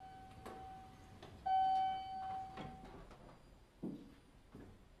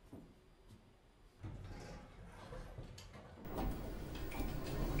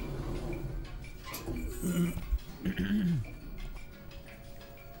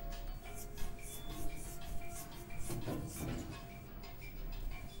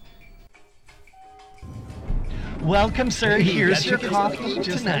Welcome, sir. Here's your coffee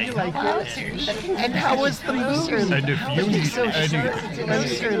tonight. And how was the movie? Looking so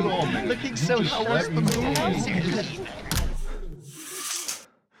sharp. Looking so sharp. How was the movie?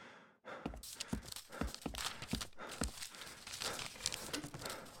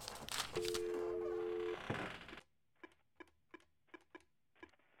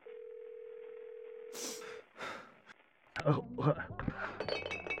 Oh,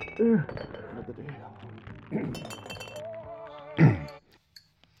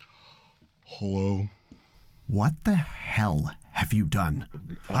 Hello? What the hell have you done?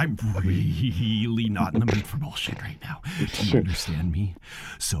 I'm really not in the mood for bullshit right now. Do you understand me?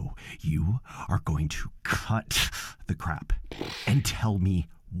 So you are going to cut the crap and tell me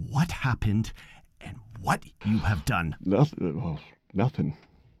what happened and what you have done. Nothing.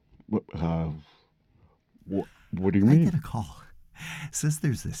 What do you mean? I get a call. Says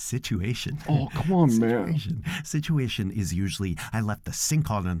there's a situation. Oh, come on, man. Situation is usually I left the sink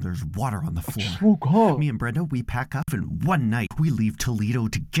on and there's water on the floor. Oh, God. Me and Brenda, we pack up and one night we leave Toledo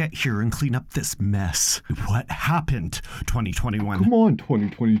to get here and clean up this mess. What happened, 2021? Come on,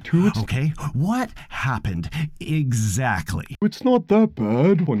 2022. Okay, what happened exactly? It's not that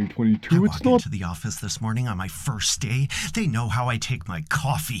bad, 2022. I walked into the office this morning on my first day. They know how I take my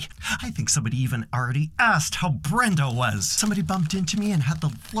coffee. I think somebody even already asked how Brenda was. Somebody bumped into me and had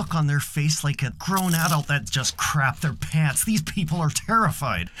the look on their face like a grown adult that just crapped their pants. These people are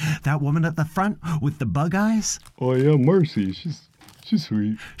terrified. That woman at the front with the bug eyes? Oh, yeah, Marcy. She's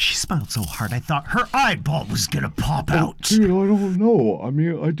sweet. She smiled so hard I thought her eyeball was gonna pop out. Dude, I don't know. I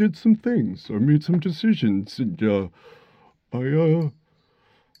mean, I did some things. I made some decisions, and I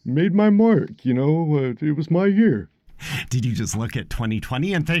made my mark, you know? It was my year. Did you just look at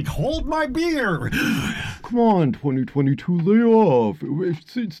 2020 and think, hold my beer? Come on, 2022, lay off.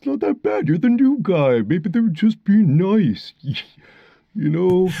 It's not that bad. You're the new guy. Maybe they were just being nice. You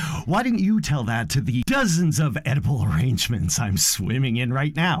know? Why didn't you tell that to the dozens of edible arrangements I'm swimming in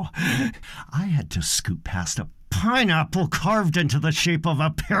right now? I had to scoot past a pineapple carved into the shape of a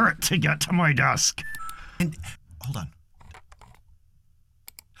parrot to get to my desk. And, hold on.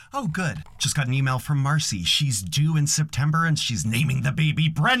 Oh, good. Just got an email from Marcy. She's due in September and she's naming the baby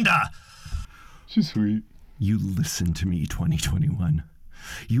Brenda. She's sweet. You listen to me, 2021.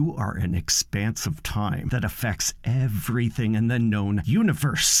 You are an expanse of time that affects everything in the known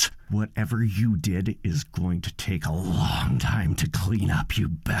universe. Whatever you did is going to take a long time to clean up, you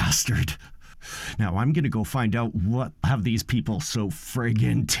bastard. Now I'm gonna go find out what have these people so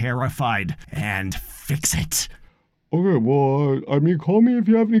friggin' terrified and fix it. Okay, well, I mean, call me if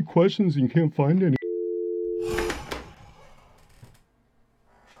you have any questions and you can't find any.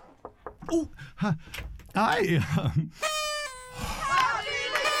 Oh, I...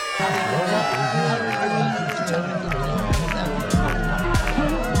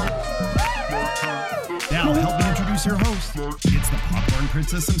 Now, help me introduce your host. It's the Popcorn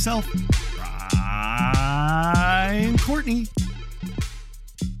Princess himself, Ryan Courtney.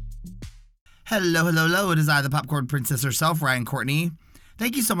 Hello. It is I, the Popcorn Princess herself, Ryan Courtney.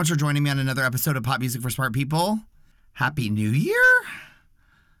 Thank you so much for joining me on another episode of Pop Music for Smart People. Happy New Year!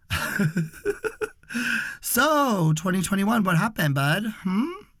 So, 2021, what happened, bud?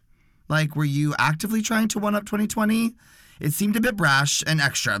 Like, were you actively trying to one-up 2020? It seemed a bit brash and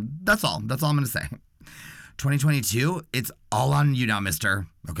extra. That's all I'm going to say. 2022, it's all on you now, mister,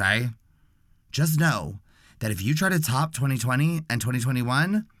 okay? Just know that if you try to top 2020 and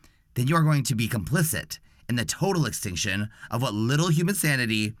 2021, then you are going to be complicit in the total extinction of what little human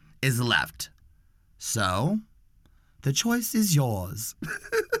sanity is left. So, the choice is yours.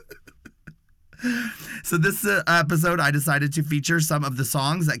 So this episode, I decided to feature some of the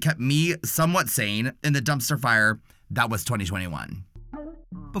songs that kept me somewhat sane in the dumpster fire that was 2021.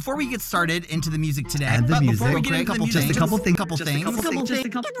 Before we get started into the music today, before we get into the music, just a couple things.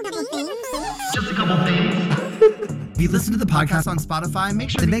 If you listen to the podcast on Spotify,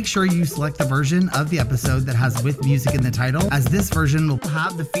 make sure you select the version of the episode that has with music in the title, as this version will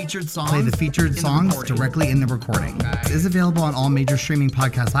have the featured songs, play the featured songs directly in the recording. It is available on all major streaming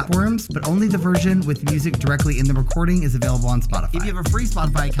podcast platforms, but only the version with music directly in the recording is available on Spotify. If you have a free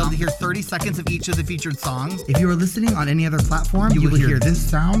Spotify account, you'll hear 30 seconds of each of the featured songs. If you are listening on any other platform, you will hear this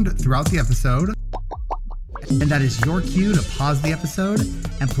sound throughout the episode. And that is your cue to pause the episode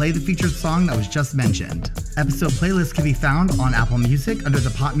and play the featured song that was just mentioned. Episode playlists can be found on Apple Music under the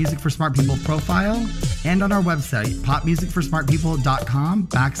Pop Music for Smart People profile and on our website,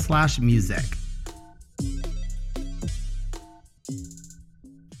 popmusicforsmartpeople.com/music.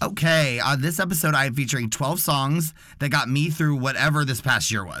 Okay, on this episode, I am featuring 12 songs that got me through whatever this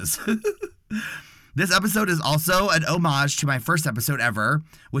past year was. This episode is also an homage to my first episode ever,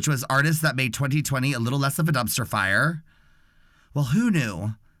 which was artists that made 2020 a little less of a dumpster fire. Well, who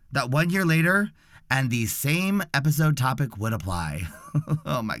knew that 1 year later, and the same episode topic would apply?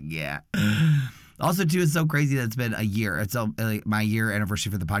 Oh my God. Also, too, it's so crazy that it's been a year. It's my year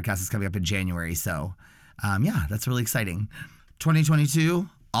anniversary for the podcast is coming up in January. So, yeah, that's really exciting. 2022,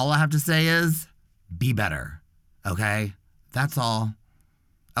 all I have to say is be better. Okay? That's all.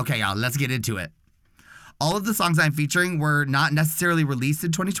 Okay, y'all, let's get into it. All of the songs I'm featuring were not necessarily released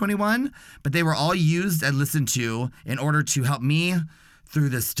in 2021, but they were all used and listened to in order to help me through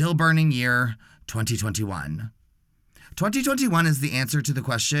the still burning year, 2021. 2021 is the answer to the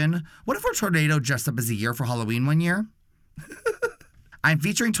question, what if our tornado dressed up as a year for Halloween one year? I'm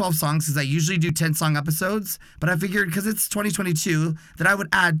featuring 12 songs because I usually do 10-song episodes, but I figured because it's 2022 that I would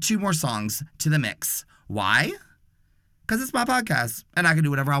add 2 more songs to the mix. Why? Because it's my podcast, and I can do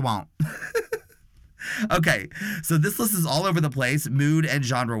whatever I want. Okay, so this list is all over the place, mood and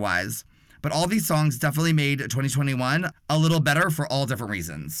genre-wise, but all these songs definitely made 2021 a little better for all different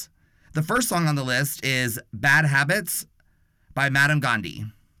reasons. The first song on the list is Bad Habits by Madam Gandhi.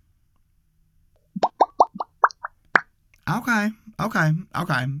 Okay.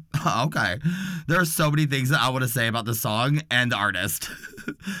 There are so many things that I want to say about the song and the artist.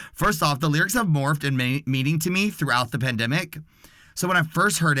 First off, the lyrics have morphed in meaning to me throughout the pandemic. So when I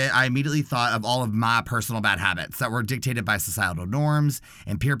first heard it, I immediately thought of all of my personal bad habits that were dictated by societal norms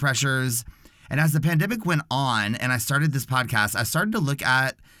and peer pressures. And as the pandemic went on and I started this podcast, I started to look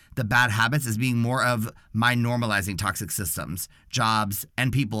at the bad habits as being more of my normalizing toxic systems, jobs,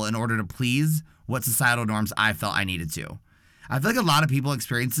 and people in order to please what societal norms I felt I needed to. I feel like a lot of people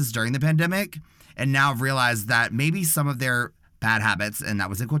experienced this during the pandemic and now have realized that maybe some of their bad habits, and that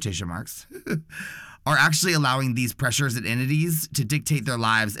was in quotation marks, are actually allowing these pressures and entities to dictate their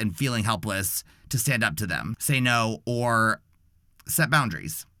lives and feeling helpless to stand up to them, say no, or set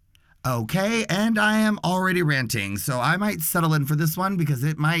boundaries. Okay, and I am already ranting, so I might settle in for this one because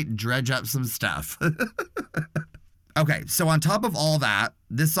it might dredge up some stuff. Okay, so on top of all that,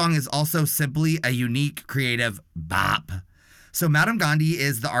 this song is also simply a unique, creative bop. So Madam Gandhi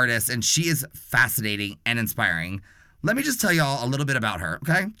is the artist, and she is fascinating and inspiring. Let me just tell y'all a little bit about her,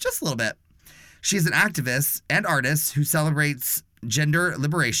 okay? Just a little bit. She is an activist and artist who celebrates gender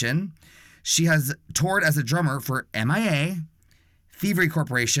liberation. She has toured as a drummer for MIA, Thievery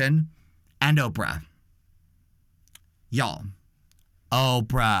Corporation, and Oprah. Y'all,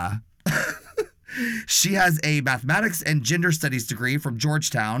 Oprah. She has a mathematics and gender studies degree from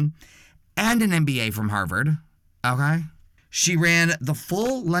Georgetown and an MBA from Harvard. Okay? She ran the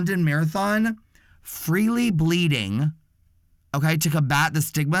full London Marathon freely bleeding, okay, to combat the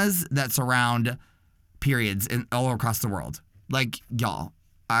stigmas that surround periods all across the world. Like, y'all,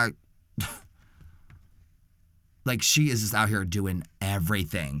 like, she is just out here doing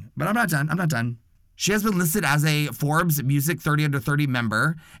everything. But I'm not done. She has been listed as a Forbes Music 30 Under 30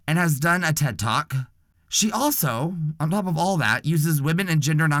 member and has done a TED Talk. She also, on top of all that, uses women and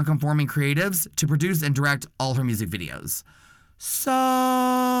gender nonconforming creatives to produce and direct all her music videos. So,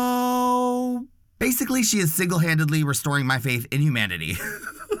 basically, she is single-handedly restoring my faith in humanity.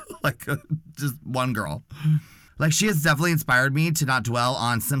 Like, just one girl. Like, she has definitely inspired me to not dwell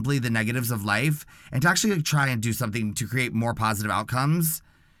on simply the negatives of life and to actually try and do something to create more positive outcomes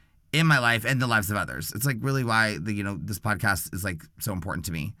in my life and the lives of others. It's like really why this podcast is like so important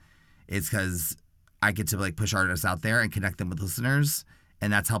to me. It's because I get to like push artists out there and connect them with listeners,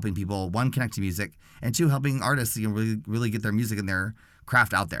 and that's helping people, one, connect to music, and two, helping artists really get their music and their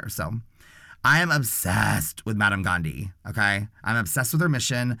craft out there. So I am obsessed with Madam Gandhi, okay? I'm obsessed with her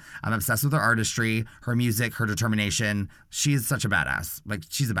mission. I'm obsessed with her artistry, her music, her determination. She's such a badass. Like,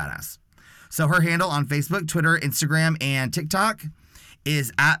 she's a badass. So her handle on Facebook, Twitter, Instagram, and TikTok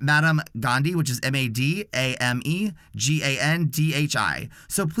is at Madam Gandhi, which is MADAMEGANDHI.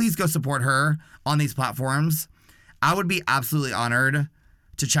 So please go support her on these platforms. I would be absolutely honored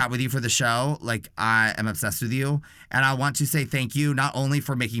to chat with you for the show. Like, I am obsessed with you. And I want to say thank you, not only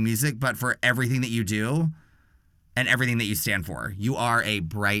for making music, but for everything that you do and everything that you stand for. You are a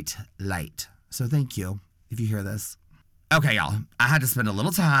bright light. So thank you, if you hear this. Okay, y'all. I had to spend a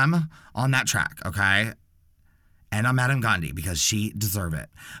little time on that track, okay? And on Madam Gandhi, because she deserved it.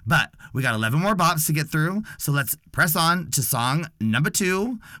 But we got 11 more bops to get through, so let's press on to song number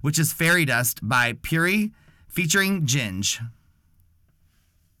 2, which is Fairy Dust by Puri featuring Ginge.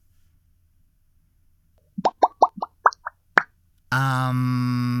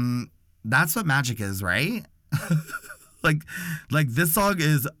 That's what magic is, right? like this song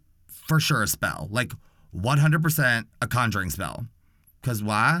is for sure a spell. Like 100% a conjuring spell. Because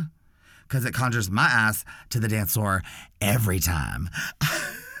why? because it conjures my ass to the dance floor every time.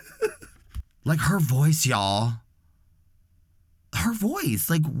 Like her voice, y'all. Her voice,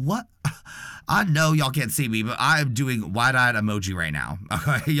 like what? I know y'all can't see me, but I'm doing wide-eyed emoji right now.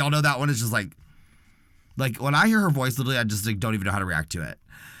 Okay, y'all know that one is just like when I hear her voice, literally, I just like don't even know how to react to it.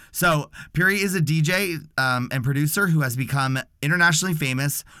 So Puri is a DJ and producer who has become internationally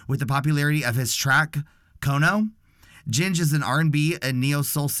famous with the popularity of his track Kono. Ginge is an R&B and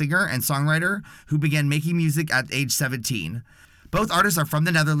neo-soul singer and songwriter who began making music at age 17. Both artists are from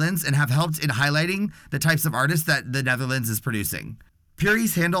the Netherlands and have helped in highlighting the types of artists that the Netherlands is producing.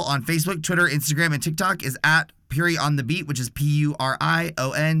 Puri's handle on Facebook, Twitter, Instagram, and TikTok is at Puri on the Beat, which is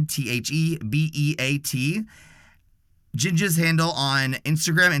PURIONTHEBEAT. Ginge's handle on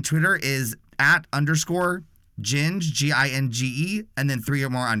Instagram and Twitter is @_Ginge, GINGE, and then 3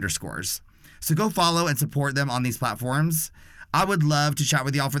 or more underscores. So go follow and support them on these platforms. I would love to chat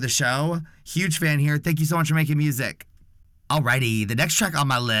with y'all for the show. Huge fan here. Thank you so much for making music. Alrighty, the next track on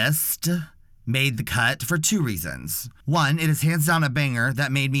my list made the cut for 2 reasons. 1, it is hands down a banger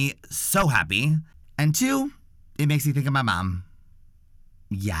that made me so happy. And 2, it makes me think of my mom.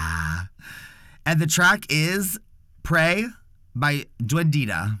 Yeah. And the track is Pray by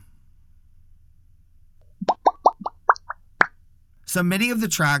Dwendita. So many of the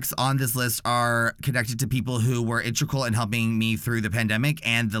tracks on this list are connected to people who were integral in helping me through the pandemic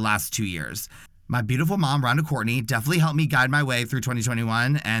and the last 2 years. My beautiful mom, Rhonda Courtney, definitely helped me guide my way through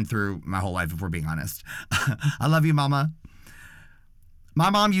 2021 and through my whole life, if we're being honest. I love you, Mama. My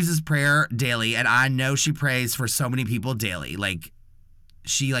mom uses prayer daily, and I know she prays for so many people daily. Like,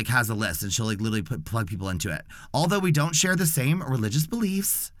 she has a list, and she'll literally plug people into it. Although we don't share the same religious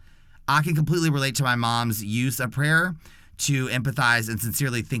beliefs, I can completely relate to my mom's use of prayer to empathize and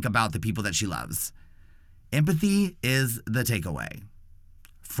sincerely think about the people that she loves. Empathy is the takeaway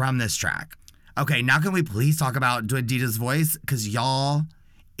from this track. Okay, now can we please talk about Dwendita's voice? Because y'all,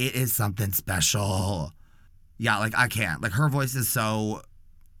 it is something special. Yeah, I can't. Her voice is so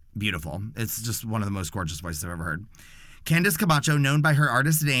beautiful. It's just one of the most gorgeous voices I've ever heard. Candice Camacho, known by her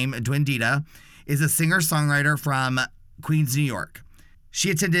artist name, Dwendita, is a singer-songwriter from Queens, New York. She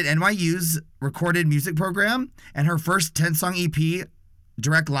attended NYU's recorded music program, and her first 10-song EP,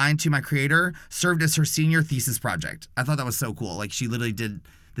 Direct Line to My Creator, served as her senior thesis project. I thought that was so cool. She literally did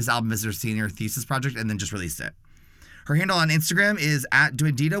this album as her senior thesis project and then just released it. Her handle on Instagram is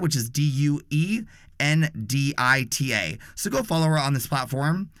 @Dwendita, which is DUENDITA. So go follow her on this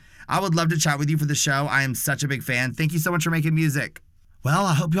platform. I would love to chat with you for the show. I am such a big fan. Thank you so much for making music. Well,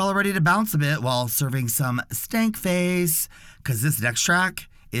 I hope y'all are ready to bounce a bit while serving some stank face, because this next track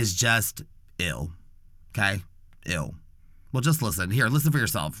is just ill. Okay? Ill. Well, just listen. Here, listen for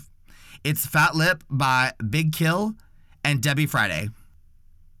yourself. It's Fat Lip by Big Kill and Debbie Friday.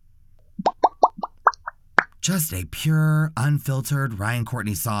 Just a pure, unfiltered Ryan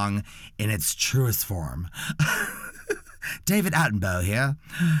Courtney song in its truest form. David Attenborough here.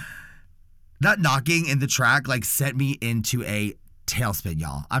 That knocking in the track sent me into a tailspin,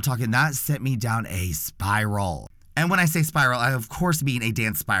 y'all. I'm talking that sent me down a spiral. And when I say spiral, I of course mean a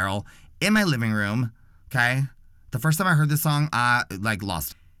dance spiral in my living room, okay? The first time I heard this song, I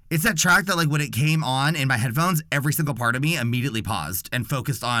lost. It's that track that when it came on in my headphones, every single part of me immediately paused and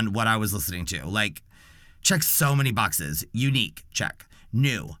focused on what I was listening to. Check so many boxes. Unique, check.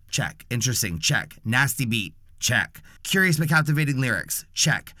 New, check. Interesting, check. Nasty beat, check. Curious but captivating lyrics,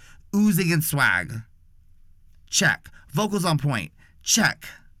 check. Oozing in swag, check. Vocals on point, check.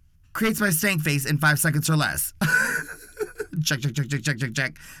 Creates my stank face in 5 seconds or less. Check, check, check, check, check, check,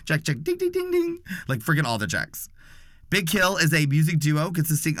 check. Check, check, ding, ding, ding, ding. Freaking all the checks. Big Kill is a music duo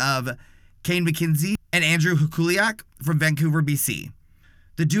consisting of Kane McKenzie and Andrew Hukuliak from Vancouver, BC.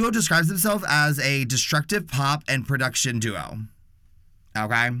 The duo describes themselves as a destructive pop and production duo.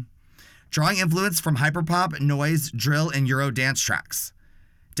 Okay? Drawing influence from hyperpop, noise, drill, and Euro dance tracks.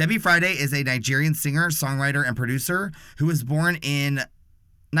 Debbie Friday is a Nigerian singer, songwriter, and producer who was born in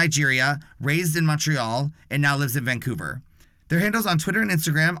Nigeria, raised in Montreal, and now lives in Vancouver. Their handles on Twitter and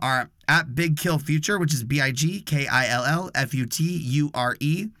Instagram are @BigKillFuture, which is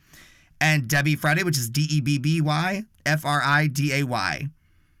BIGKILLFUTURE, and Debbie Friday, which is DEBBYFRIDAY.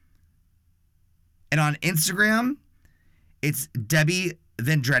 And on Instagram, it's Debbie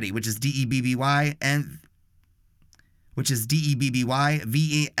Vendretti, which is DEBBY and which is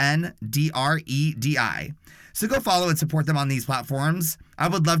DEBBYVENDREDI. So go follow and support them on these platforms. I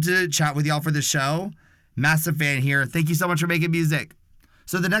would love to chat with y'all for the show. Massive fan here. Thank you so much for making music.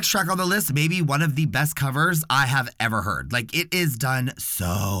 So the next track on the list may be one of the best covers I have ever heard. It is done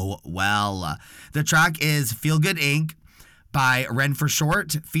so well. The track is Feel Good Inc. by Ren for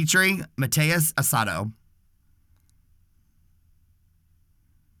Short, featuring Mateus Asado.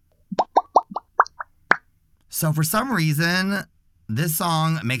 So for some reason, this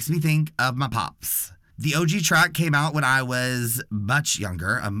song makes me think of my pops. The OG track came out when I was much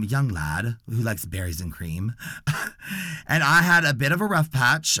younger, a young lad who likes berries and cream. And I had a bit of a rough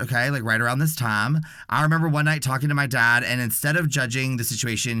patch, okay, like right around this time. I remember one night talking to my dad, and instead of judging the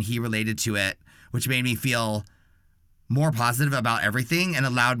situation, he related to it, which made me feel more positive about everything and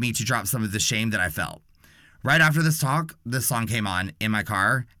allowed me to drop some of the shame that I felt. Right after this talk, this song came on in my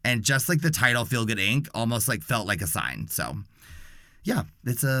car, and just like the title, Feel Good Inc., almost like felt like a sign. So yeah,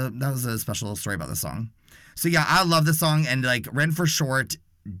 that was a special story about this song. So yeah, I love this song, and like Ren for Short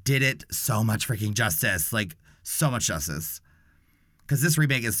did it so much freaking justice, like so much justice. Because this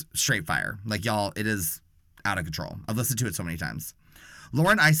remake is straight fire. Like y'all, it is out of control. I've listened to it so many times.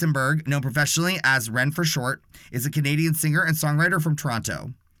 Lauren Eisenberg, known professionally as Ren for Short, is a Canadian singer and songwriter from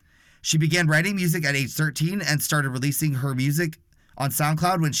Toronto. She began writing music at age 13 and started releasing her music on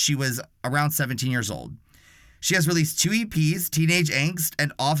SoundCloud when she was around 17 years old. She has released 2 EPs, Teenage Angst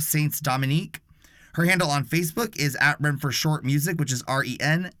and Off Saints Dominique. Her handle on Facebook is at Ren for Short Music, which is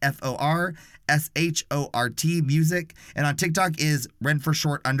RenForShort Music. And on TikTok is Ren for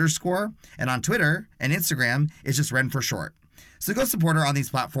Short _. And on Twitter and Instagram is just Ren for Short. So go support her on these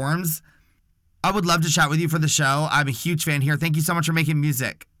platforms. I would love to chat with you for the show. I'm a huge fan here. Thank you so much for making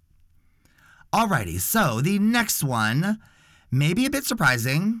music. Alrighty, so the next one may be a bit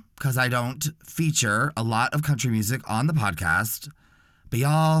surprising because I don't feature a lot of country music on the podcast. But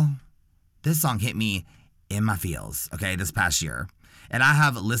y'all, this song hit me in my feels, okay, this past year. And I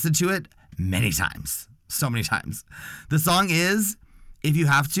have listened to it many times. So many times. The song is If You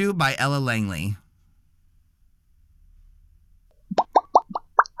Have To by Ella Langley.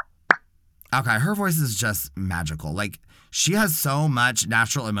 Okay, her voice is just magical. Like, she has so much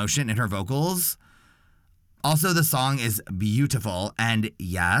natural emotion in her vocals. Also, the song is beautiful. And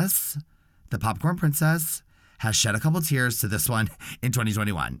yes, the Popcorn Princess has shed a couple tears to this one in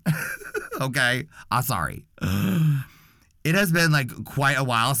 2021. Okay? Sorry. It has been like quite a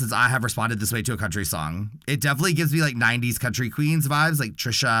while since I have responded this way to a country song. It definitely gives me like 90s country queens vibes, like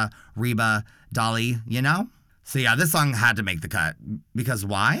Trisha, Reba, Dolly, you know? So yeah, this song had to make the cut. Because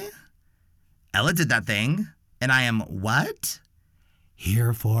why? Ella did that thing, and I am what?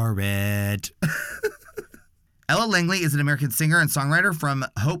 Here for it. Ella Langley is an American singer and songwriter from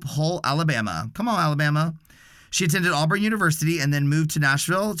Hope Hull, Alabama. Come on, Alabama. She attended Auburn University and then moved to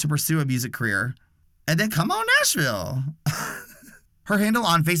Nashville to pursue a music career. And then come on, Nashville. Her handle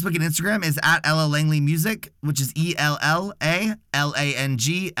on Facebook and Instagram is at Ella Langley Music, which is ELLALANGLEY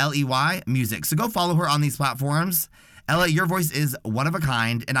Music. So go follow her on these platforms. Ella, your voice is one of a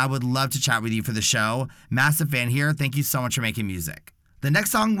kind, and I would love to chat with you for the show. Massive fan here. Thank you so much for making music. The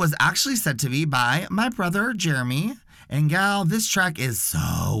next song was actually sent to me by my brother, Jeremy. And gal, this track is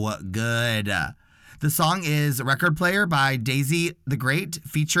so good. The song is Record Player by Daisy the Great,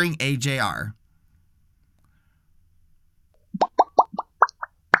 featuring AJR.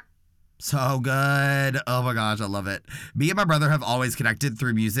 So good. Oh my gosh, I love it. Me and my brother have always connected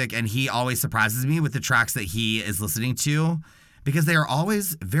through music, and he always surprises me with the tracks that he is listening to because they are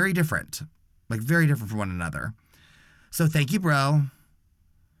always very different. Like, very different from one another. So thank you, bro.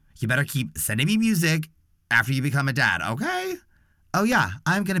 You better keep sending me music after you become a dad, okay? Oh yeah,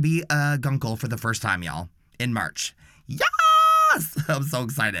 I'm gonna be a gunkle for the first time, y'all, in March. Yes! I'm so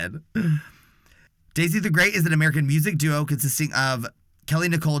excited. Daisy the Great is an American music duo consisting of Kelly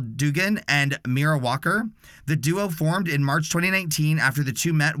Nicole Dugan and Mira Walker. The duo formed in March 2019 after the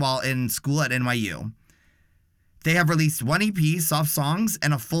two met while in school at NYU. They have released 1 EP, Soft Songs,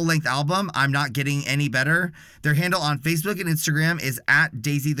 and a full-length album, I'm Not Getting Any Better. Their handle on Facebook and Instagram is at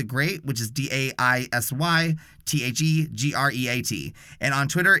Daisy the Great, which is DAISYTHEGREAT. And on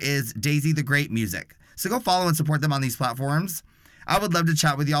Twitter is Daisy the Great Music. So go follow and support them on these platforms. I would love to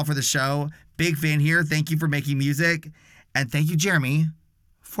chat with y'all for the show. Big fan here. Thank you for making music. And thank you, Jeremy,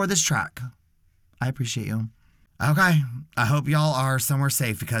 for this track. I appreciate you. Okay, I hope y'all are somewhere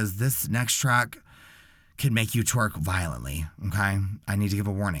safe because this next track can make you twerk violently, okay? I need to give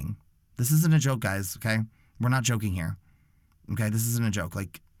a warning. This isn't a joke, guys, okay? We're not joking here, okay? This isn't a joke.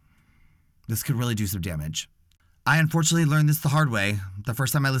 Like, this could really do some damage. I unfortunately learned this the hard way the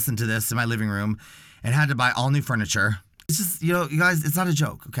first time I listened to this in my living room and had to buy all new furniture. It's just, you know, you guys, it's not a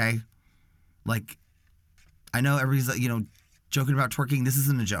joke, okay? Like, I know everybody's, you know, joking about twerking. This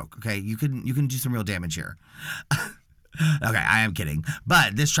isn't a joke, okay? You can do some real damage here. Okay, I am kidding.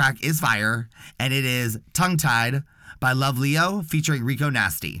 But this track is fire, and it is Tongue Tied by Love Leo featuring Rico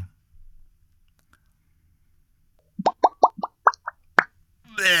Nasty.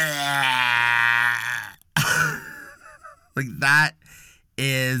 Like, that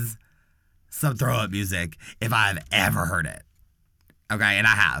is some throw-up music if I've ever heard it. Okay, and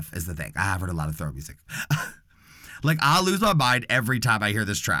I have, is the thing. I have heard a lot of throw-up music. Like, I'll lose my mind every time I hear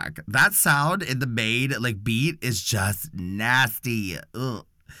this track. That sound in the main, like, beat is just nasty. Ugh.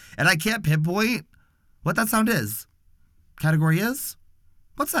 And I can't pinpoint what that sound is. Category is?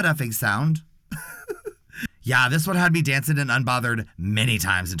 What's that effing sound? Yeah, this one had me dancing and unbothered many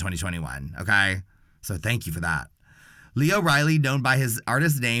times in 2021, okay? So thank you for that. Leo Riley, known by his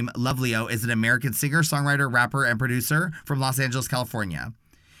artist name, Love Leo, is an American singer, songwriter, rapper, and producer from Los Angeles, California.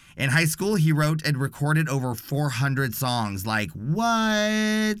 In high school, he wrote and recorded over 400 songs. Like,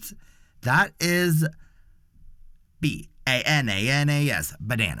 what? That is B-A-N-A-N-A-S.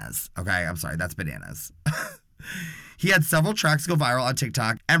 Bananas. Okay, I'm sorry, that's bananas. He had several tracks go viral on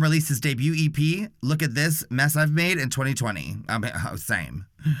TikTok and released his debut EP, Look at This Mess I've Made, in 2020. Same.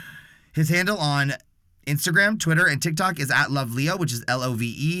 His handle on Instagram, Twitter, and TikTok is @LoveLeo, which is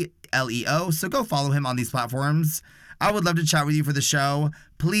LOVELEO. So go follow him on these platforms. I would love to chat with you for the show.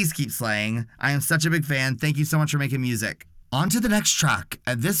 Please keep slaying. I am such a big fan. Thank you so much for making music. On to the next track.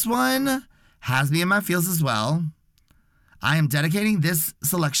 This one has me in my feels as well. I am dedicating this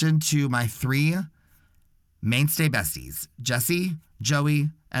selection to my 3 mainstay besties, Jesse, Joey,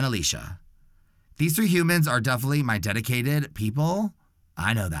 and Alicia. These 3 humans are definitely my dedicated people.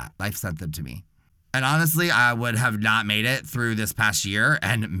 I know that. Life sent them to me. And honestly, I would have not made it through this past year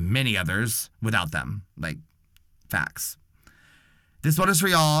and many others without them. Like, facts. This one is for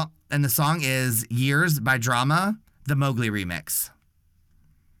y'all, and the song is Years by Drama, the Mowgli remix.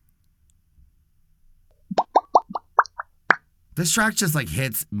 This track just like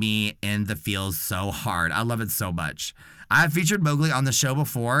hits me in the feels so hard. I love it so much. I've featured Mowgli on the show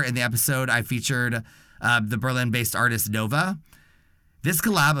before. In the episode, I featured the Berlin-based artist Nova. This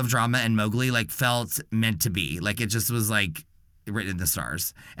collab of Drama and Mowgli like felt meant to be. Like, it just was like written in the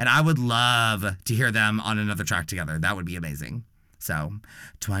stars. And I would love to hear them on another track together. That would be amazing. So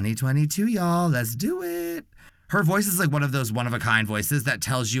 2022, y'all, let's do it. Her voice is like one of those one-of-a-kind voices that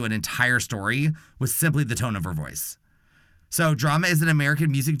tells you an entire story with simply the tone of her voice. So Drama is an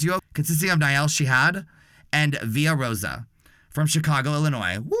American music duo consisting of Niall Shihad and Via Rosa from Chicago,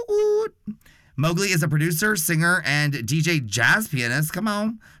 Illinois. Woo-woo. Mowgli is a producer, singer, and DJ jazz pianist, come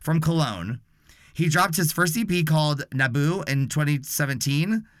on, from Cologne. He dropped his first EP called Naboo in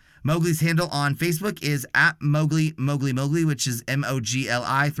 2017. Mowgli's handle on Facebook is @Mowgli, which is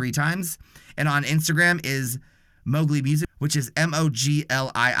MOGLI 3 times. And on Instagram is Mowgli Music, which is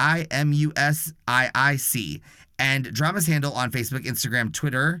MOGLIIMUSIIC. And Drama's handle on Facebook, Instagram,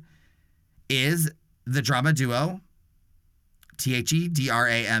 Twitter is The Drama Duo,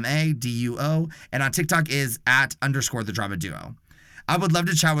 THEDRAMADUO. And on TikTok is @_The Drama Duo. I would love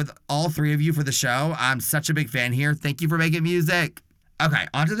to chat with all 3 of you for the show. I'm such a big fan here. Thank you for making music. Okay,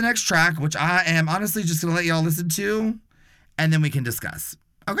 on to the next track, which I am honestly just going to let y'all listen to, and then we can discuss.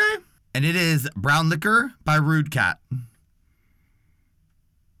 Okay? And it is Brown Liquor by Rude Cat.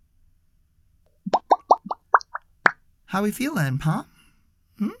 How we feeling, huh?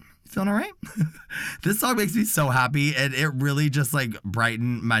 Feeling all right? This song makes me so happy, and it really just like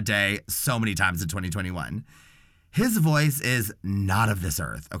brightened my day so many times in 2021. His voice is not of this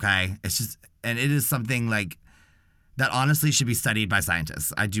earth, okay? It's just, and it is something like that honestly should be studied by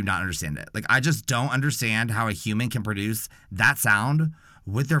scientists. I do not understand it. Like, I just don't understand how a human can produce that sound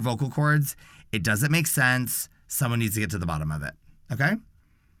with their vocal cords. It doesn't make sense. Someone needs to get to the bottom of it, okay?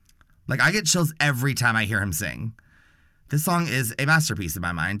 Like, I get chills every time I hear him sing. This song is a masterpiece in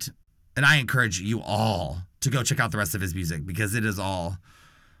my mind, and I encourage you all to go check out the rest of his music because it is all...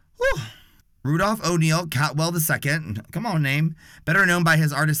 Whew. Rudolph O'Neal Catwell II, come on name, better known by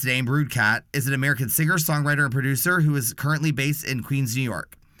his artist name, Rude Cat, is an American singer, songwriter, and producer who is currently based in Queens, New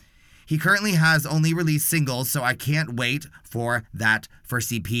York. He currently has only released singles, so I can't wait for that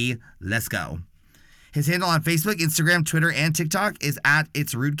first EP. Let's go. His handle on Facebook, Instagram, Twitter, and TikTok is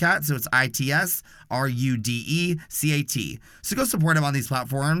 @It'sRudeCat, so it's ITSRUDECAT. So go support him on these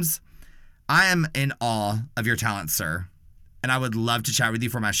platforms. I am in awe of your talent, sir, and I would love to chat with you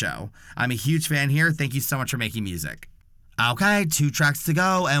for my show. I'm a huge fan here. Thank you so much for making music. Okay, 2 tracks to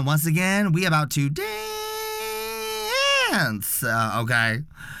go, and once again, we about to dance. Okay.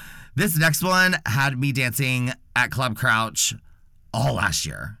 This next one had me dancing at Club Crouch all last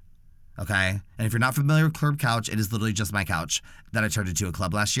year. Okay? And if you're not familiar with Club Couch, it is literally just my couch that I turned into a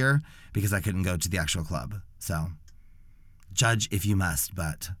club last year because I couldn't go to the actual club. So, judge if you must,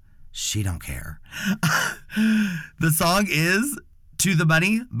 but she don't care. The song is To the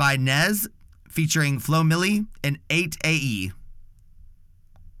Money by Nez featuring Flo Milli and 8AE.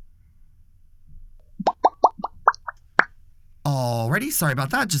 Alrighty, sorry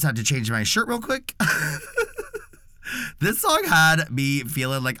about that. Just had to change my shirt real quick. This song had me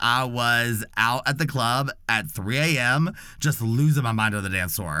feeling like I was out at the club at 3 a.m. just losing my mind on the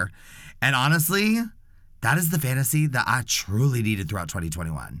dance floor. And honestly, that is the fantasy that I truly needed throughout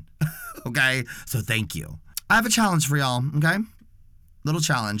 2021. Okay? So thank you. I have a challenge for y'all, okay? Little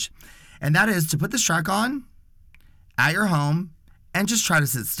challenge. And that is to put this track on at your home and just try to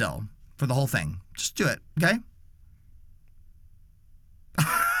sit still for the whole thing. Just do it, okay?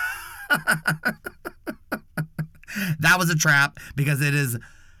 That was a trap because it is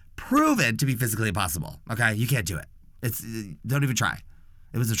proven to be physically impossible. Okay, you can't do it. Don't even try.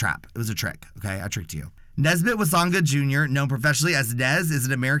 It was a trap. It was a trick. Okay, I tricked you. Nesbitt Wasonga Jr., known professionally as Nez, is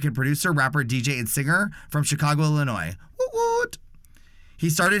an American producer, rapper, DJ, and singer from Chicago, Illinois. Woot! He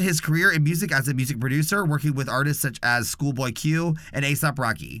started his career in music as a music producer, working with artists such as Schoolboy Q and A$AP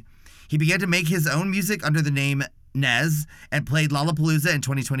Rocky. He began to make his own music under the name Nez and played Lollapalooza in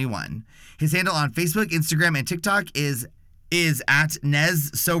 2021. His handle on Facebook, Instagram, and TikTok is at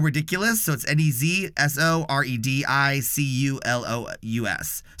Nez So Ridiculous. So it's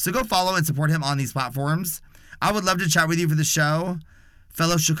NEZSOREDICULOUS. So go follow and support him on these platforms. I would love to chat with you for the show.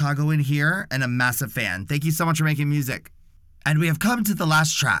 Fellow Chicagoan here and a massive fan. Thank you so much for making music. And we have come to the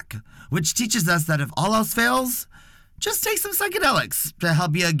last track, which teaches us that if all else fails, just take some psychedelics to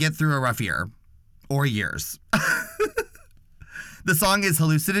help you get through a rough year. Or years. The song is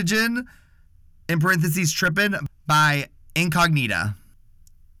Hallucinogen, in parentheses, Trippin', by Incognita.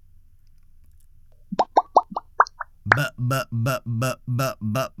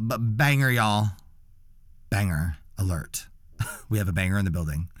 Banger, y'all. Banger alert. We have a banger in the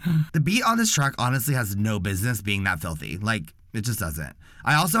building. The beat on this track honestly has no business being that filthy. Like, it just doesn't.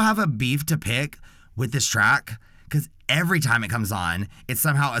 I also have a beef to pick with this track because every time it comes on, it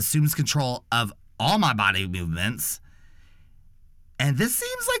somehow assumes control of all my body movements. And this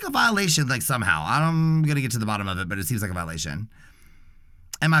seems like a violation, like somehow. I'm going to get to the bottom of it, but it seems like a violation.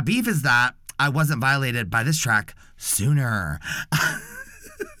 And my beef is that I wasn't violated by this track sooner.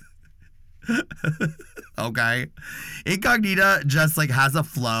 Okay. Incognita just like has a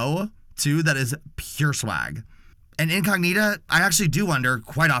flow too that is pure swag. And Incognita, I actually do wonder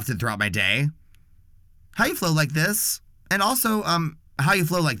quite often throughout my day, how you flow like this, and also how you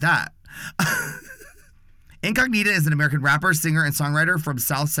flow like that. Incognita is an American rapper, singer, and songwriter from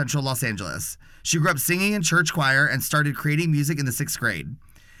South Central Los Angeles. She grew up singing in church choir and started creating music in the 6th grade.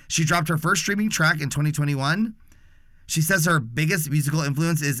 She dropped her first streaming track in 2021. She says her biggest musical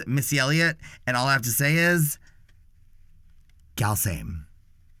influence is Missy Elliott, and all I have to say is, gal same.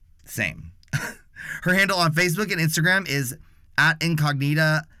 Same. Her handle on Facebook and Instagram is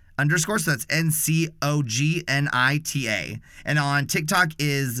 @Incognita_, so that's NCOGNITA. And on TikTok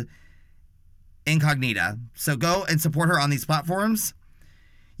is Incognita. So go and support her on these platforms.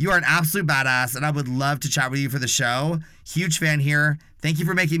 You are an absolute badass, and I would love to chat with you for the show. Huge fan here. Thank you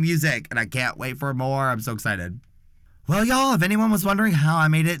for making music, and I can't wait for more. I'm so excited. Well, y'all, if anyone was wondering how I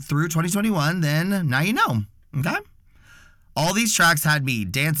made it through 2021, then now you know, okay? All these tracks had me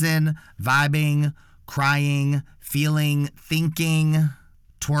dancing, vibing, crying, feeling, thinking,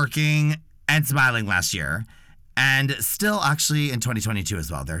 twerking, and smiling last year. And still actually in 2022 as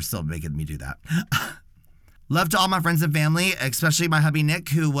well. They're still making me do that. Love to all my friends and family, especially my hubby Nick,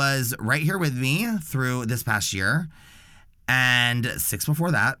 who was right here with me through this past year. And 6 before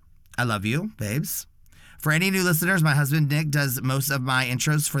that. I love you, babes. For any new listeners, my husband Nick does most of my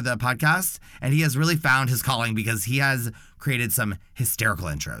intros for the podcast, and he has really found his calling because he has created some hysterical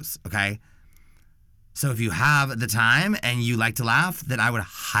intros, okay? So if you have the time and you like to laugh, then I would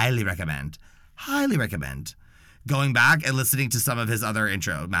highly recommend going back and listening to some of his other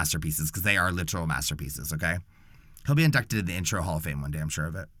intro masterpieces because they are literal masterpieces, okay? He'll be inducted in the Intro Hall of Fame one day, I'm sure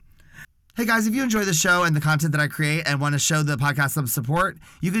of it. Hey guys, if you enjoy the show and the content that I create and want to show the podcast some support,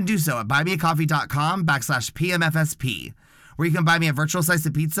 you can do so at buymeacoffee.com/PMFSP, where you can buy me a virtual slice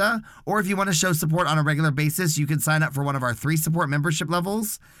of pizza, or if you want to show support on a regular basis, you can sign up for one of our 3 support membership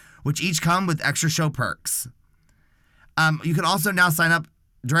levels, which each come with extra show perks. You can also now sign up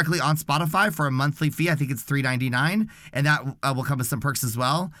directly on Spotify for a monthly fee. I think it's $3.99, and that will come with some perks as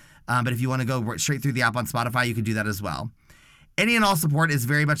well. But if you want to go straight through the app on Spotify, you can do that as well. Any and all support is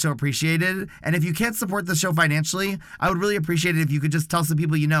very much so appreciated. And if you can't support the show financially, I would really appreciate it if you could just tell some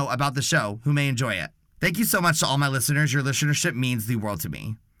people you know about the show who may enjoy it. Thank you so much to all my listeners. Your listenership means the world to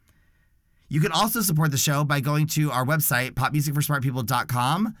me. You can also support the show by going to our website,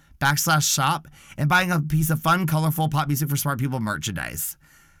 popmusicforsmartpeople.com/shop, and buying a piece of fun, colorful Pop Music for Smart People merchandise.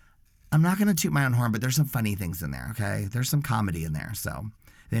 I'm not going to toot my own horn, but there's some funny things in there, okay? There's some comedy in there, so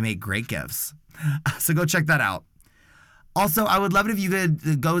they make great gifts. So go check that out. Also, I would love it if you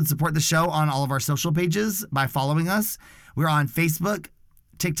could go and support the show on all of our social pages by following us. We're on Facebook,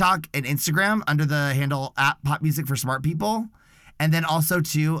 TikTok, and Instagram under the handle at Pop Music for Smart People. And then also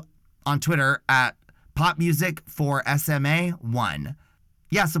too on Twitter at Pop Music for SMA1.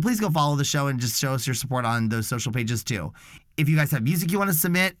 Yeah, so please go follow the show and just show us your support on those social pages too. If you guys have music you want to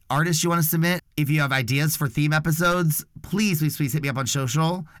submit, artists you want to submit, if you have ideas for theme episodes, please hit me up on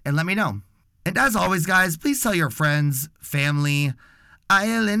social and let me know. And as always, guys, please tell your friends, family,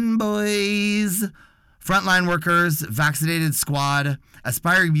 island boys, frontline workers, vaccinated squad,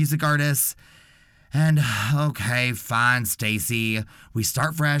 aspiring music artists, and okay, fine, Stacy, we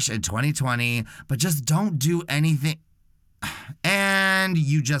start fresh in 2020, but just don't do anything. And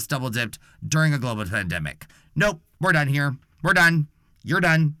you just double dipped during a global pandemic. Nope, we're done here. We're done. You're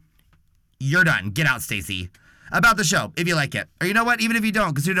done. You're done. Get out, Stacy. About the show, if you like it. Or you know what? Even if you don't,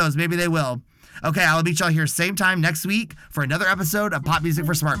 because who knows, maybe they will. Okay, I'll meet y'all here same time next week for another episode of Pop Music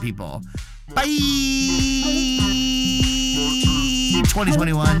for Smart People. Bye!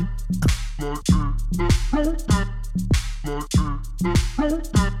 2021.